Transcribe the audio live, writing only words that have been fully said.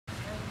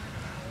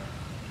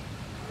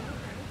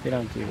They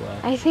don't do well.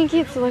 I think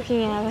it's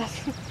looking at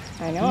us.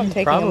 I know, I'm He's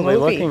taking probably a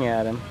movie. looking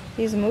at him.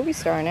 He's a movie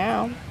star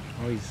now.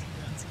 Oh,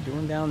 what's he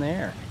doing down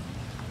there?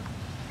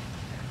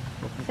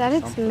 Is that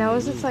its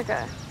nose? It's like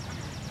a...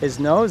 His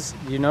nose,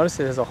 do you notice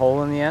it has a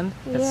hole in the end?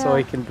 That's so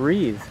Yeah. he can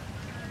breathe.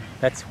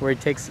 That's where he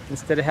takes,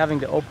 instead of having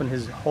to open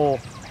his whole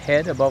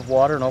head above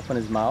water and open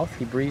his mouth,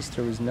 he breathes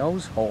through his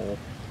nose hole.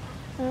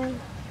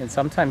 And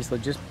sometimes they'll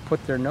just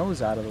put their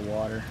nose out of the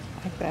water.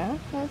 Like that?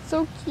 That's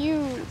so cute.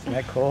 Isn't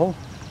that cool?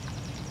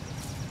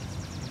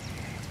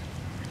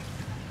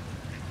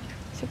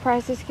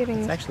 Surprised it's getting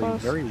It's this actually close.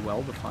 a very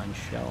well-defined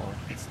shell.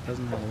 It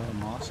doesn't have a lot of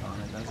moss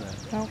on it, does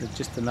it? Nope. It's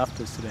just enough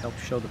to sort of help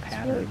show the It's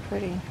pattern. really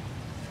pretty.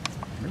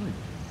 Really,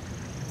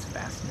 it's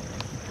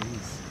fascinating.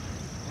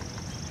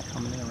 He's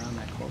coming in around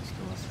that close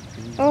to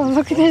us. Oh,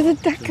 look, there's a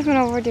duck coming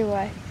over to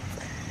us.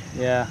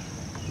 Yeah,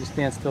 you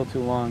stand still too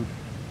long.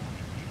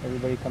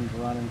 Everybody comes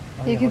running.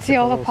 Oh, You yeah, can look see at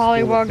all the little school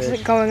of pollywogs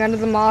fish. going under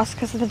the moss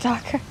because of the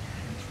duck. There's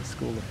the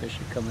school of fish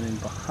are coming in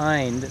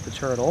behind the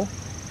turtle.